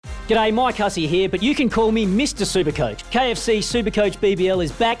G'day, Mike Hussey here, but you can call me Mr. Supercoach. KFC Supercoach BBL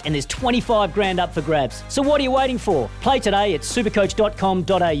is back and there's 25 grand up for grabs. So what are you waiting for? Play today at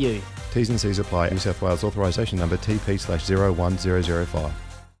supercoach.com.au. T's and C's apply. New South Wales authorisation number TP/01005.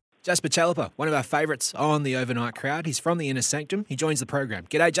 Jasper Chellepah, one of our favourites on the overnight crowd. He's from the Inner Sanctum. He joins the program.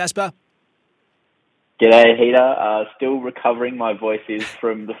 G'day, Jasper. G'day, Heater. Still recovering my voices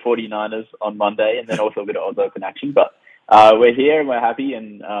from the 49ers on Monday and then also a bit of Oz Open action. But we're here and we're happy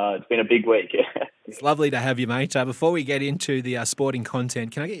and it's been a big week. It's lovely to have you, mate. Before we get into the sporting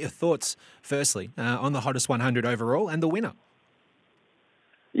content, can I get your thoughts, firstly, on the hottest 100 overall and the winner?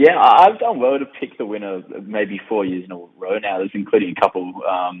 Yeah, I've done well to pick the winner maybe 4 years in a row now. There's including a couple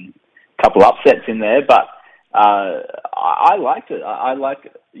upsets in there, but I liked it. I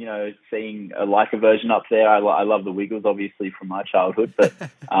like, seeing a Leica version up there. I love the Wiggles, obviously, from my childhood, but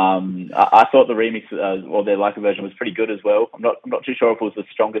I thought the remix, or their Leica version, was pretty good as well. I'm not too sure if it was the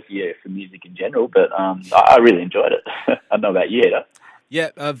strongest year for music in general, but I really enjoyed it. I don't know about you, Heater. Yeah,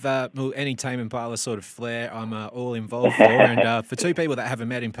 any Tame Impala sort of flair, I'm all involved for. And for two people that haven't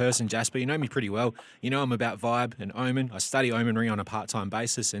met in person, Jasper, you know me pretty well. You know I'm about vibe and omen. I study omenry on a part-time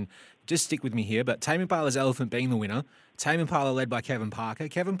basis, and just stick with me here. But Tame Impala's Elephant being the winner, Tame Impala led by Kevin Parker.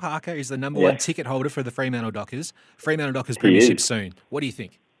 Kevin Parker is the number one ticket holder for the Fremantle Dockers. Fremantle Dockers premiership soon. What do you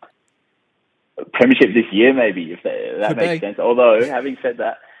think? Premiership this year, maybe, if that makes sense. Although, having said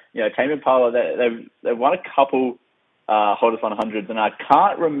that, Tame Impala, they've won a couple hottest 100s, and I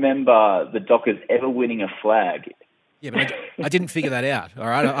can't remember the Dockers ever winning a flag. Yeah, but I didn't figure that out. All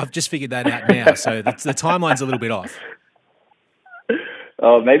right, I've just figured that out now. So the timeline's a little bit off.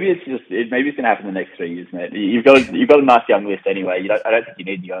 Oh, maybe it's going to happen in the next 3 years, mate. You've got a nice young list anyway. I don't think you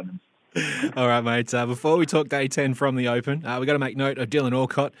need the omens. All right, mate. Before we talk day 10 from the Open, we've got to make note of Dylan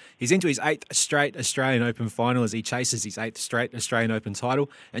Alcott. He's into his 8th straight Australian Open final as he chases his 8th straight Australian Open title.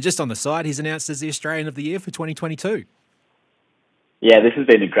 And just on the side, he's announced as the Australian of the Year for 2022. Yeah, this has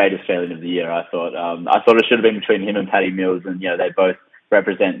been the great Australian of the Year, I thought. I thought it should have been between him and Paddy Mills, and, they both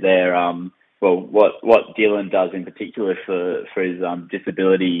represent their, what Dylan does in particular for his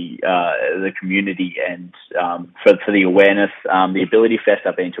disability, the community, and for the awareness. The Ability Fest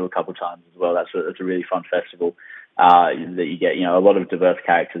I've been to a couple of times as well. That's a really fun festival that you get, a lot of diverse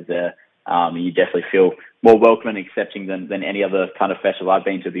characters there. You definitely feel more welcome and accepting than any other kind of festival I've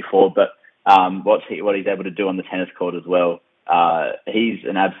been to before. But what he's able to do on the tennis court as well. He's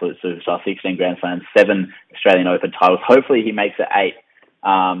an absolute superstar. 16 Grand Slams, 7 Australian Open titles. Hopefully he makes it 8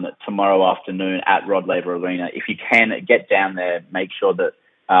 tomorrow afternoon at Rod Laver Arena. If you can get down there, make sure that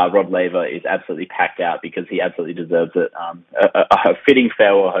Rod Laver is absolutely packed out because he absolutely deserves it. A fitting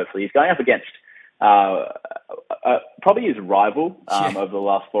farewell, hopefully. He's going up against probably his rival over the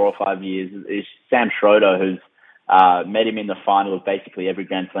last 4 or 5 years is Sam Schroeder, who's met him in the final of basically every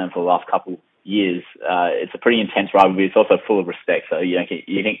Grand Slam for the last couple years. It's a pretty intense rivalry. It's also full of respect. So you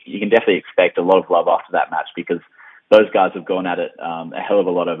can definitely expect a lot of love after that match because those guys have gone at it a hell of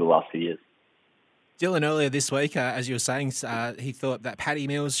a lot over the last few years. Dylan, earlier this week, as you were saying, he thought that Paddy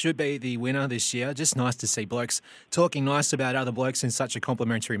Mills should be the winner this year. Just nice to see blokes talking nice about other blokes in such a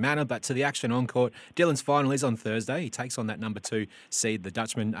complimentary manner. But to the action on court, Dylan's final is on Thursday. He takes on that number 2 seed, the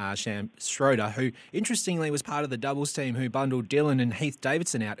Dutchman Sam Schroeder, who interestingly was part of the doubles team who bundled Dylan and Heath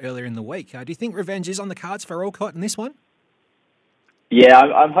Davidson out earlier in the week. Do you think revenge is on the cards for Alcott in this one? Yeah,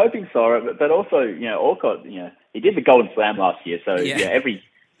 I'm hoping so. But also, Alcott, he did the Golden Slam last year. So, every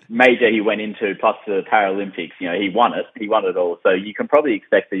major he went into, plus the Paralympics, he won it. He won it all. So you can probably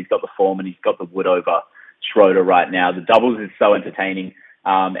expect that he's got the form and he's got the wood over Schroeder right now. The doubles is so entertaining.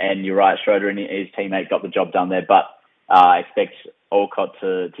 And you're right, Schroeder and his teammate got the job done there. But I expect Alcott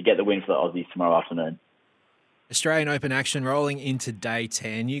to get the win for the Aussies tomorrow afternoon. Australian Open action rolling into day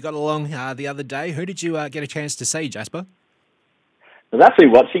 10. You got along the other day. Who did you get a chance to see, Jasper? I was actually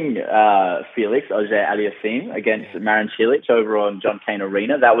watching Felix Auger-Aliassime against Marin Cilic over on John Cain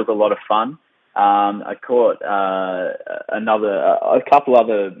Arena. That was a lot of fun. I caught a couple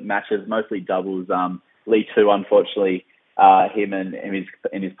other matches, mostly doubles. Lee 2, unfortunately, him and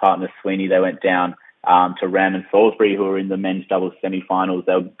his partner Sweeney, they went down to Ram and Salisbury, who are in the men's doubles semi-finals.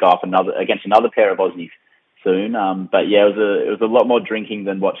 They'll go up against another pair of Aussies soon. But yeah, it was a lot more drinking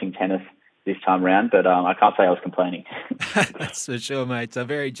than watching tennis this time round, but I can't say I was complaining. That's for sure, mate.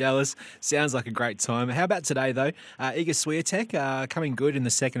 Very jealous. Sounds like a great time. How about today, though? Iga Swiatek coming good in the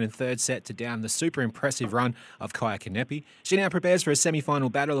second and third set to down the super impressive run of Kaya Kanepi. She now prepares for a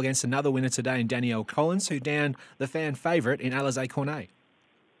semi-final battle against another winner today in Danielle Collins, who downed the fan favourite in Alizé Cornet.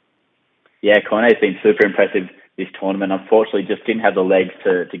 Yeah, Cornet's been super impressive this tournament. Unfortunately, just didn't have the legs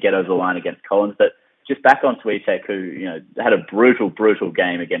to get over the line against Collins, but just back on Swiatek, who had a brutal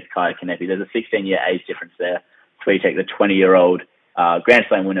game against Kaya Kanepi. There's a 16-year age difference there. Swiatek, the 20-year-old Grand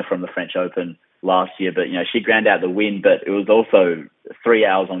Slam winner from the French Open last year, but she ground out the win. But it was also 3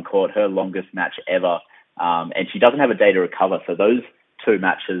 hours on court, her longest match ever, and she doesn't have a day to recover. So those two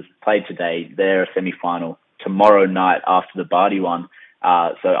matches played today, they're a semi-final tomorrow night after the Barty one.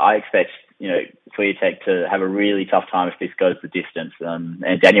 So I expect Swiatek to have a really tough time if this goes the distance. And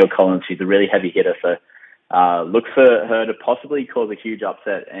Danielle Collins, she's a really heavy hitter, so look for her to possibly cause a huge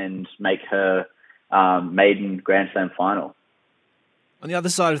upset and make her maiden Grand Slam final. On the other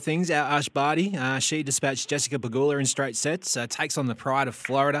side of things, our Ash Barty, she dispatched Jessica Pegula in straight sets, takes on the pride of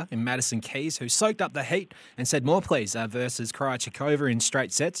Florida in Madison Keys, who soaked up the heat and said more please versus Krejcikova in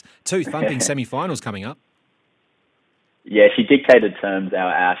straight sets. 2 thumping semi-finals coming up. Yeah, she dictated terms,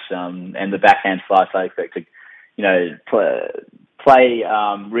 our Ash, and the backhand slice I expect to, play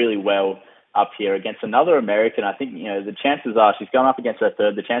really well up here against another American. I think, the chances are she's going up against her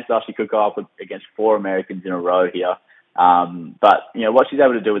third. The chances are she could go up against 4 Americans in a row here. But what she's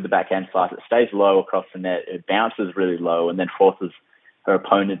able to do with the backhand slice, it stays low across the net, it bounces really low, and then forces her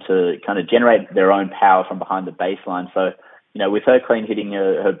opponent to kind of generate their own power from behind the baseline. So, with her clean hitting,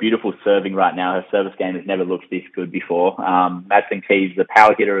 her beautiful serving right now, her service game has never looked this good before. Madison Keys is a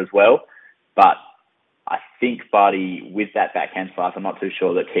power hitter as well, but I think Barty, with that backhand slice, I'm not too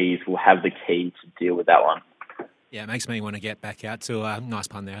sure that Keys will have the key to deal with that one. Yeah, it makes me want to get back out to nice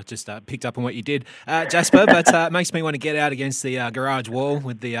pun there. I just picked up on what you did, Jasper, but it makes me want to get out against the garage wall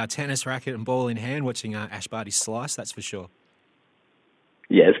with the tennis racket and ball in hand, watching Ash Barty slice, that's for sure.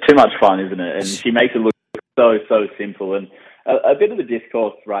 Yeah, it's too much fun, isn't it? And she makes it look so simple. And a bit of the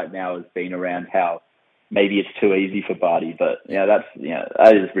discourse right now has been around how maybe it's too easy for Barty, but that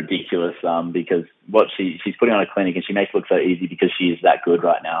is ridiculous because what she's putting on a clinic, and she makes it look so easy because she is that good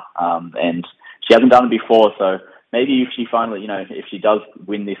right now. And she hasn't done it before, so maybe if she finally, if she does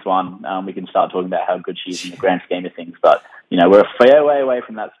win this one, we can start talking about how good she is in the grand scheme of things. But, we're a fair way away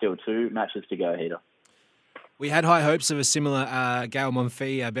from that still. 2 matches to go, Heater. We had high hopes of a similar Gael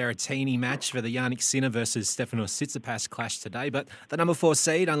Monfils-Berrettini match for the Yannick Sinner versus Stefanos Tsitsipas clash today, but the number 4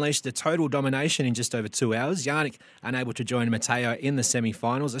 seed unleashed a total domination in just over 2 hours. Yannick unable to join Matteo in the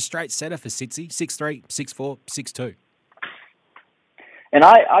semi-finals. A straight setter for Sitsi, 6-3, 6-4, 6-2. And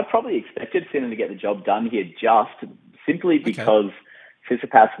I probably expected Sinner to get the job done here just simply because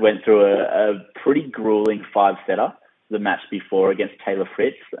Tsitsipas went through a pretty grueling 5-setter the match before against Taylor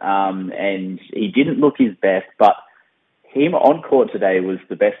Fritz, and he didn't look his best, but him on court today was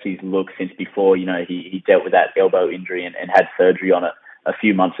the best he's looked since before, he dealt with that elbow injury and had surgery on it a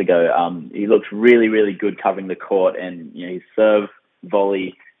few months ago. He looks really, really good covering the court, and his serve,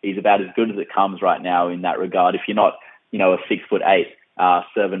 volley, he's about as good as it comes right now in that regard. If you're not, a 6'8"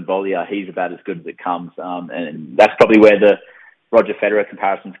 serve and volleyer, he's about as good as it comes, and that's probably where the Roger Federer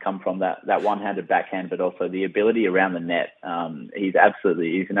comparisons come from, that one-handed backhand, but also the ability around the net. He's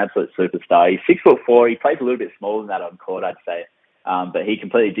an absolute superstar. He's 6'4". He plays a little bit smaller than that on court, I'd say. But he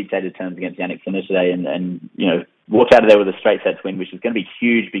completely dictated terms against Yannick Sinner today and walked out of there with a straight sets win, which is going to be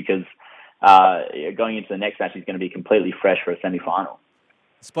huge because going into the next match, he's going to be completely fresh for a semi-final.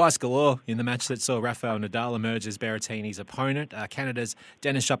 Spice galore in the match that saw Rafael Nadal emerge as Berrettini's opponent. Canada's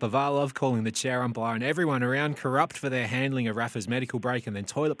Denis Shapovalov calling the chair umpire and everyone around corrupt for their handling of Rafa's medical break and then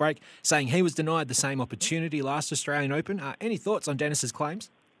toilet break, saying he was denied the same opportunity last Australian Open. Any thoughts on Denis's claims?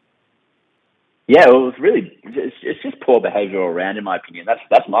 Yeah, it was really, it's just poor behaviour all around, in my opinion.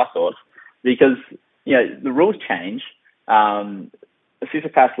 That's my thoughts. Because, the rules change.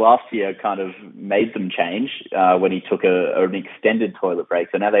 Tsitsipas last year kind of made them change when he took an extended toilet break.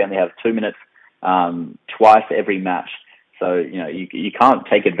 So now they only have 2 minutes twice every match. So, you can't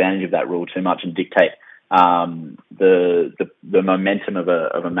take advantage of that rule too much and dictate the momentum of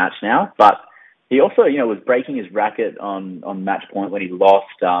a match now. But he also, was breaking his racket on match point when he lost.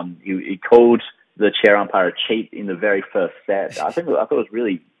 He called the chair umpire a cheat in the very first set. I thought it was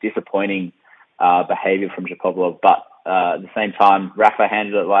really disappointing behaviour from Shapovalov, but at the same time, Rafa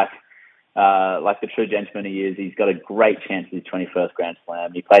handled it like the true gentleman he is. He's got a great chance of his 21st Grand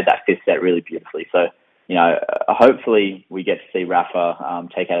Slam. He played that 5th set really beautifully. So, hopefully we get to see Rafa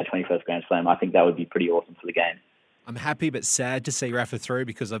take out a 21st Grand Slam. I think that would be pretty awesome for the game. I'm happy but sad to see Rafa through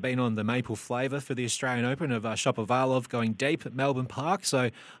because I've been on the maple flavour for the Australian Open of Shapovalov going deep at Melbourne Park. So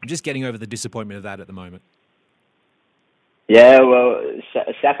I'm just getting over the disappointment of that at the moment. Yeah, well,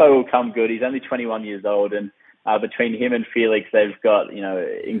 Shapo will come good. He's only 21 years old, and between him and Felix, they've got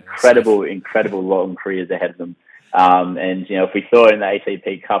incredible long careers ahead of them. And if we saw in the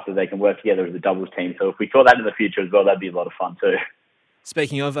ATP Cup that they can work together as a doubles team, so if we saw that in the future as well, that'd be a lot of fun too.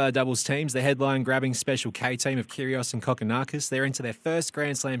 Speaking of doubles teams, the headline-grabbing Special K team of Kyrgios and Kokkinakis, they're into their first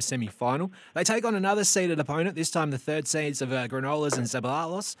Grand Slam semi-final. They take on another seeded opponent, this time the third seeds of Granollers and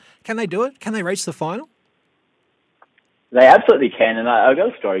Zabalos. Can they do it? Can they reach the final? They absolutely can, and I've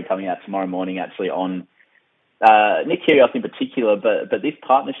got a story coming out tomorrow morning actually on Nick Kyrgios in particular, but this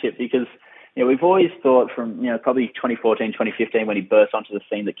partnership, because we've always thought from probably 2014, 2015 when he burst onto the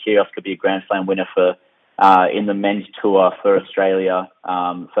scene that Kyrgios could be a Grand Slam winner for in the men's tour for Australia,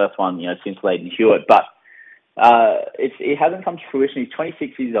 first one since Leighton Hewitt, but it hasn't come to fruition. He's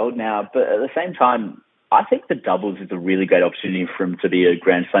 26 years old now, but at the same time, I think the doubles is a really great opportunity for him to be a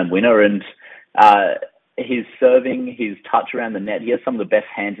Grand Slam winner, and his serving, his touch around the net, he has some of the best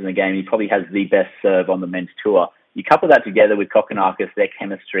hands in the game. He probably has the best serve on the men's tour. You couple that together with Kokkinakis, their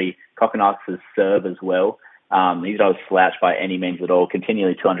chemistry, Kokkinakis' serve as well. He's not a slouch by any means at all,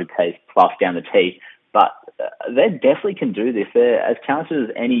 continually 200 Ks plus down the tee. But they definitely can do this. They're as talented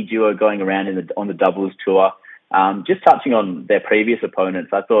as any duo going around on the doubles tour. Just touching on their previous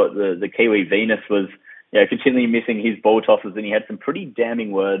opponents, I thought the Kiwi Venus was continually missing his ball tosses, and he had some pretty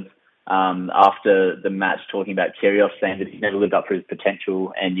damning words after the match talking about Kyrgios, saying that he's never lived up to his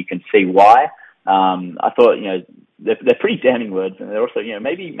potential, and you can see why. I thought, they're pretty damning words, and they're also,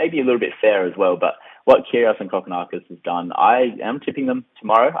 maybe a little bit fair as well. But what Kyrgios and Kokkinakis has done, I am tipping them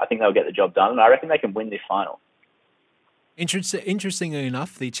tomorrow. I think they'll get the job done, and I reckon they can win this final. Interestingly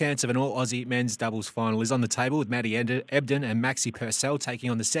enough, the chance of an all-Aussie men's doubles final is on the table with Matty Ebden and Maxi Purcell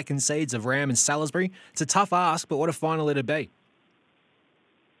taking on the second seeds of Ram and Salisbury. It's a tough ask, but what a final it'd be.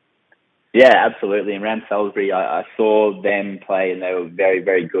 Yeah, absolutely. And Ram Salisbury, I saw them play, and they were very,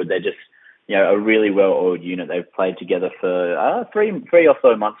 very good. They're just, a really well-oiled unit. They've played together for three or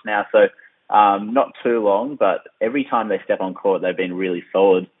so months now, so not too long, but every time they step on court, they've been really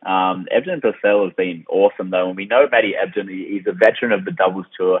solid. Ebden and Purcell have been awesome, though, and we know Matty Ebden, he's a veteran of the doubles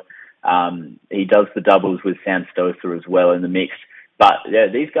tour. He does the doubles with Sam Stosur as well in the mix. But, yeah,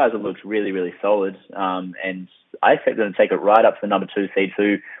 these guys have looked really, really solid, and I expect them to take it right up to the number 2 seed,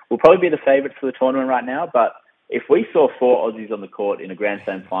 who will probably be the favourites for the tournament right now. But if we saw 4 Aussies on the court in a Grand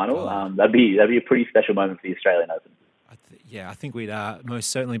Slam final, that'd be a pretty special moment for the Australian Open. I think we'd most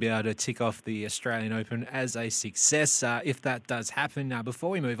certainly be able to tick off the Australian Open as a success if that does happen. Before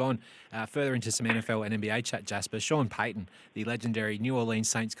we move on further into some NFL and NBA chat, Jasper, Sean Payton, the legendary New Orleans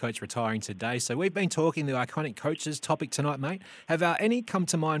Saints coach, retiring today. So we've been talking the iconic coaches topic tonight, mate. Have any come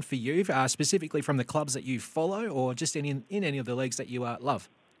to mind for you, specifically from the clubs that you follow or just in any of the leagues that you love?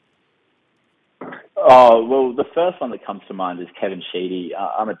 Oh, well, the first one that comes to mind is Kevin Sheedy.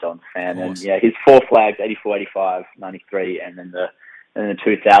 I'm a Dons fan, and his 4 flags, 84, 85, 93, and then the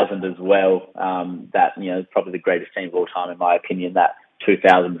 2000 as well. That, is probably the greatest team of all time, in my opinion, that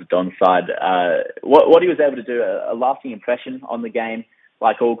 2000s Dons side. What he was able to do, a lasting impression on the game.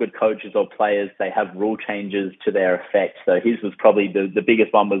 Like all good coaches or players, they have rule changes to their effect. So his was probably the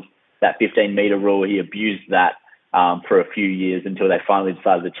biggest one was that 15-metre rule. He abused that for a few years until they finally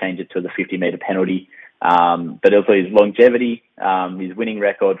decided to change it to the 50-metre penalty. But also his longevity, his winning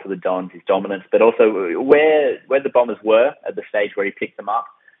record for the Dons, his dominance, but also where the Bombers were at the stage where he picked them up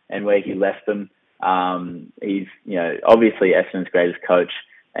and where he left them. He's, obviously Essendon's greatest coach,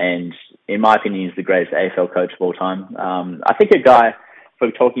 and in my opinion, he's the greatest AFL coach of all time. I think a guy, if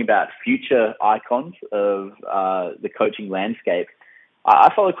we're talking about future icons of the coaching landscape,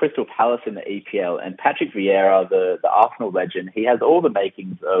 I follow Crystal Palace in the EPL, and Patrick Vieira, the Arsenal legend, he has all the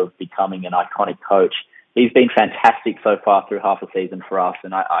makings of becoming an iconic coach. He's been fantastic so far through half a season for us,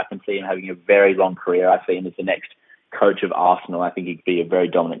 and I can see him having a very long career. I see him as the next coach of Arsenal. I think he could be a very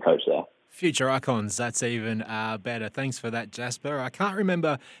dominant coach there. Future icons, that's even better. Thanks for that, Jasper. I can't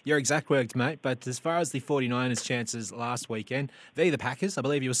remember your exact words, mate, but as far as the 49ers' chances last weekend, the Packers, I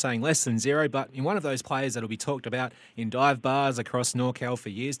believe you were saying less than 0, but in one of those players that will be talked about in dive bars across NorCal for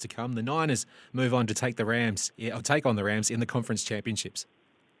years to come, the Niners move on to take on the Rams in the conference championships.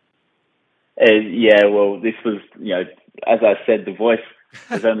 Well, this was, as I said, the voice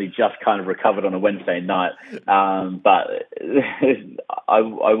has only just kind of recovered on a Wednesday night. But I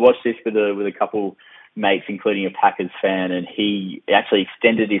watched this with a couple mates, including a Packers fan, and he actually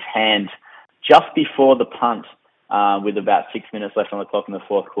extended his hand just before the punt with about 6 minutes left on the clock in the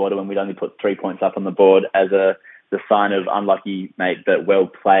fourth quarter when we'd only put 3 points up on the board as the sign of unlucky, mate, but well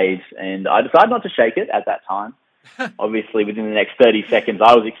played. And I decided not to shake it at that time. Obviously, within the next 30 seconds,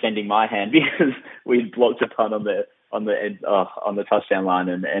 I was extending my hand because we'd blocked a punt on the touchdown line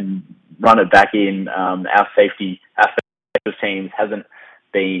and run it back in. Our safety teams hasn't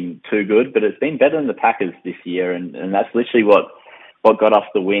been too good, but it's been better than the Packers this year, and that's literally what got us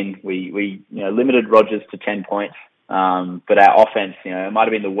the win. We limited Rodgers to 10 points. But our offense, it might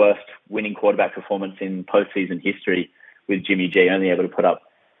have been the worst winning quarterback performance in postseason history, with Jimmy G only able to put up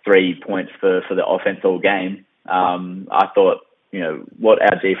 3 points for the offense all game. I thought, what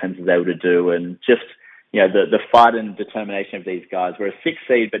our defense is able to do, and just, the fight and determination of these guys. We're a 6th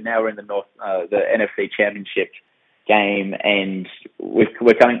seed, but now we're in the NFC Championship game, and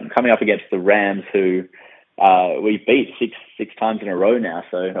we're coming up against the Rams, who we beat six times in a row now.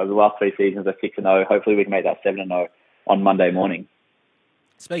 So over the last 3 seasons, we're 6-0. Hopefully we can make that 7-0 on Monday morning.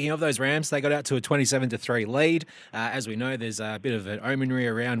 Speaking of those Rams, they got out to a 27-3 lead. As we know, there's a bit of an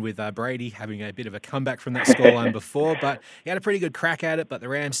omenry around with Brady having a bit of a comeback from that scoreline before, but he had a pretty good crack at it. But the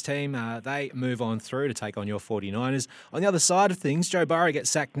Rams team, they move on through to take on your 49ers. On the other side of things, Joe Burrow gets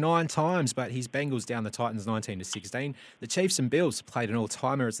sacked 9 times, but his Bengals down the Titans 19-16. The Chiefs and Bills played an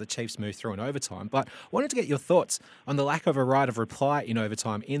all-timer as the Chiefs moved through in overtime. But I wanted to get your thoughts on the lack of a right of reply in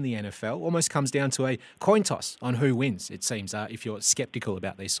overtime in the NFL. Almost comes down to a coin toss on who wins, it seems, if you're sceptical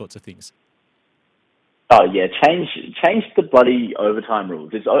about these sorts of things. Oh yeah, change the bloody overtime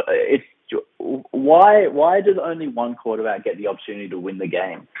rules. It's why does only one quarterback get the opportunity to win the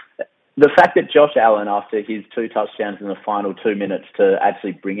game? The fact that Josh Allen, after his 2 touchdowns in the final 2 minutes to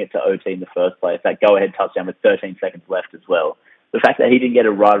actually bring it to OT in the first place, that go-ahead touchdown with 13 seconds left as well. The fact that he didn't get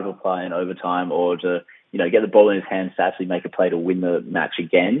a right of reply in overtime, or to get the ball in his hands to actually make a play to win the match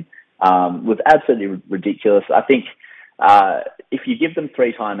again, was absolutely ridiculous. I think. If you give them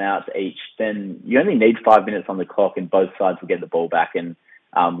 3 timeouts each, then you only need 5 minutes on the clock, and both sides will get the ball back, and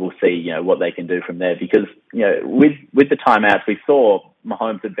we'll see, what they can do from there. Because, with the timeouts, we saw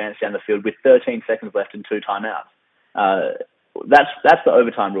Mahomes advance down the field with 13 seconds left and 2 timeouts. That's the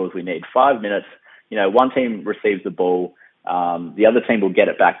overtime rules we need. 5 minutes. One team receives the ball, the other team will get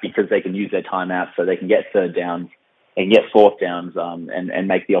it back because they can use their timeouts, so they can get 3rd downs. And get 4th downs and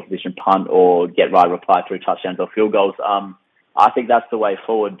make the opposition punt or get right reply through touchdowns or field goals. I think that's the way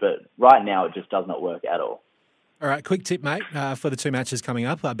forward, but right now it just does not work at all. All right, quick tip, mate, for the 2 matches coming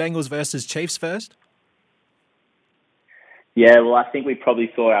up. Bengals versus Chiefs first? Yeah, well, I think we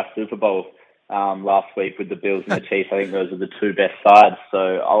probably saw our Super Bowl last week with the Bills and the Chiefs. I think those are the 2 best sides, so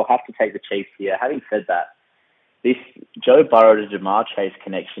I'll have to take the Chiefs here. Having said that, this Joe Burrow to Jamar Chase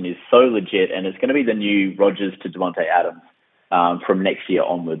connection is so legit, and it's going to be the new Rodgers to Devontae Adams from next year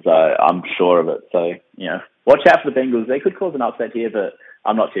onwards. I'm sure of it. So, watch out for the Bengals. They could cause an upset here, but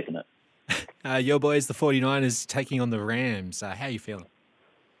I'm not tipping it. Your boys, the 49ers, taking on the Rams. How are you feeling?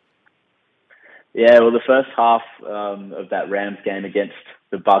 Yeah, well, the first half of that Rams game against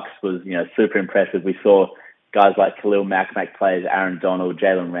the Bucs was, super impressive. We saw guys like Khalil Mack make plays, Aaron Donald,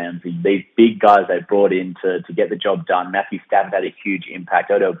 Jalen Ramsey, these big guys they brought in to get the job done. Matthew Stafford had a huge impact,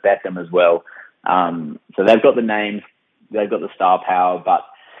 Odell Beckham as well. So they've got the names, they've got the star power, but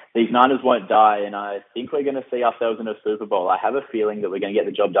these Niners won't die, and I think we're going to see ourselves in a Super Bowl. I have a feeling that we're going to get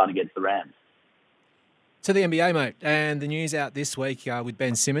the job done against the Rams. To the NBA, mate, and the news out this week with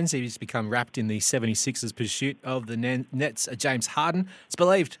Ben Simmons. He's become wrapped in the 76ers' pursuit of the Nets' James Harden. It's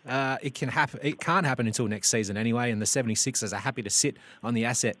believed it can't happen until next season anyway, and the 76ers are happy to sit on the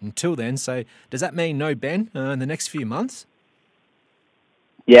asset until then. So does that mean no Ben in the next few months?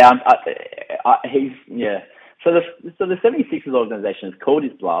 Yeah, So the 76ers organization has called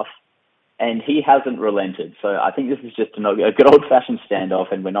his bluff, and he hasn't relented. So I think this is just a good old-fashioned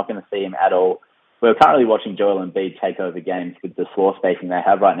standoff, and we're not going to see him at all. We're currently watching Joel Embiid take over games with the floor spacing they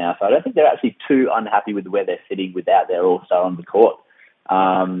have right now. So I don't think they're actually too unhappy with where they're sitting without their all-star on the court.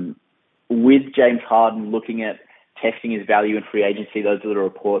 With James Harden looking at testing his value in free agency, those are the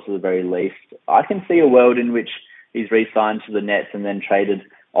reports at the very least. I can see a world in which he's re-signed to the Nets and then traded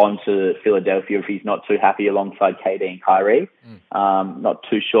on to Philadelphia if he's not too happy alongside KD and Kyrie. Not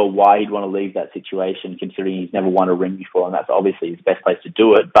too sure why he'd want to leave that situation, considering he's never won a ring before, and that's obviously his best place to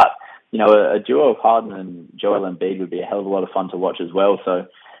do it. But a duo of Harden and Joel Embiid would be a hell of a lot of fun to watch as well. So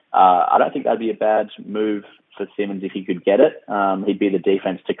I don't think that'd be a bad move for Simmons if he could get it. He'd be the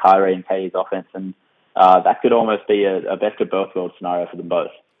defense to Kyrie and KD's offense, and that could almost be a best of both worlds scenario for them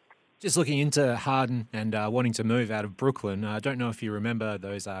both. Just looking into Harden and wanting to move out of Brooklyn, I don't know if you remember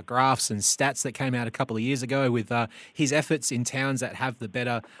those graphs and stats that came out a couple of years ago with his efforts in towns that have the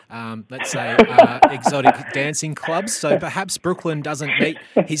better, let's say, exotic dancing clubs. So perhaps Brooklyn doesn't meet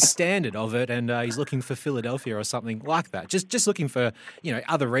his standard of it, and he's looking for Philadelphia or something like that. Just looking for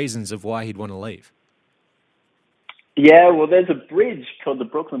other reasons of why he'd want to leave. Yeah, well, there's a bridge called the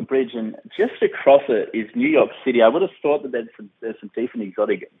Brooklyn Bridge, and just across it is New York City. I would have thought that there's some decent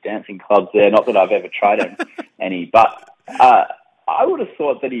exotic dancing clubs there. Not that I've ever tried any, but I I would have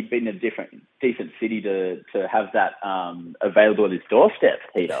thought that he'd been a decent city to have that available at his doorstep,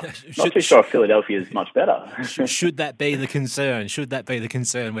 Peter. Not too sure if Philadelphia is much better. Should that be the concern? Should that be the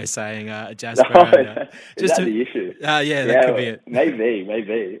concern we're saying, Jasper? Is that the issue? That could be it.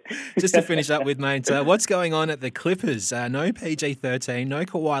 Maybe. Just to finish up with, mate, what's going on at the Clippers? No PG-13, no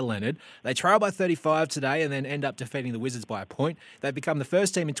Kawhi Leonard. They trail by 35 today and then end up defeating the Wizards by a point. They've become the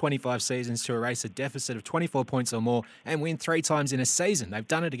first team in 25 seasons to erase a deficit of 24 points or more and win 3 times in a season. They've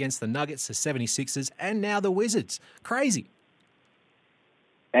done it against the Nuggets, the 76ers, and now the Wizards. Crazy.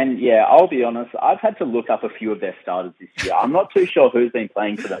 And yeah, I'll be honest, I've had to look up a few of their starters this year. I'm not too sure who's been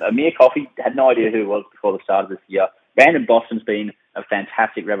playing for them. Amir Coffey, had no idea who it was before the start of this year. Brandon Boston's been a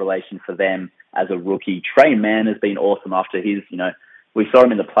fantastic revelation for them as a rookie. Trey Mann has been awesome after his, we saw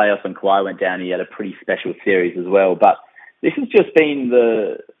him in the playoffs when Kawhi went down. He had a pretty special series as well. But this has just been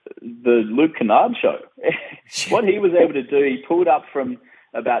the Luke Kennard show. What he was able to do, he pulled up from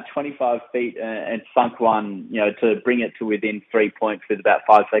about 25 feet and sunk one, to bring it to within 3 points with about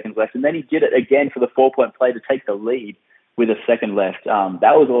 5 seconds left. And then he did it again for the 4-point play to take the lead with a second left.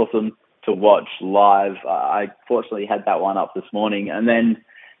 That was awesome to watch live. I fortunately had that one up this morning. And then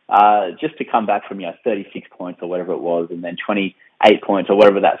just to come back from 36 points or whatever it was, and then 28 points or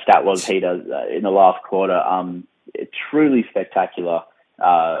whatever that stat was, Peter, in the last quarter, a truly spectacular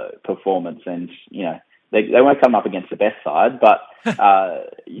performance. And, they won't come up against the best side, but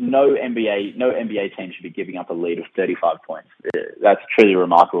no NBA team should be giving up a lead of 35 points. That's truly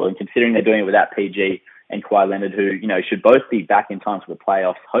remarkable. And considering they're doing it without PG and Kawhi Leonard, who, should both be back in time for the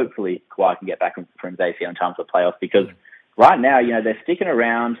playoffs. Hopefully Kawhi can get back from his ACL in time for the playoffs, because right now, they're sticking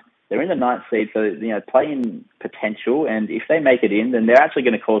around. They're in the 9th seed, so, playing potential. And if they make it in, then they're actually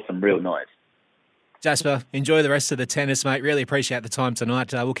going to cause some real noise. Jasper, enjoy the rest of the tennis, mate. Really appreciate the time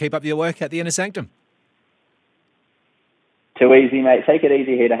tonight. We'll keep up your work at the Inner Sanctum. Too easy, mate. Take it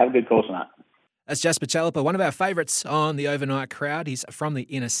easy here to have a good course on that. That's Jasper Chellepah, one of our favourites on the overnight crowd. He's from the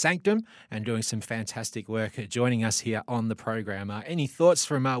Inner Sanctum and doing some fantastic work, joining us here on the program. Any thoughts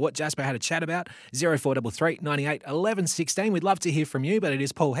from what Jasper had a chat about? 0433 98 11 16. We'd love to hear from you, but it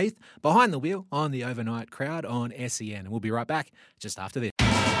is Paul Heath behind the wheel on the overnight crowd on SEN. And we'll be right back just after this.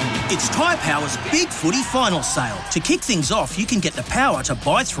 It's Tyre Power's Big Footy Final Sale. To kick things off, you can get the power to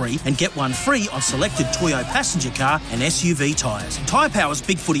buy 3 and get 1 free on selected Toyo passenger car and SUV tyres. Tyre Power's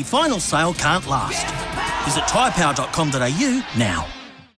Big Footy Final Sale can't last. Visit tyrepower.com.au now.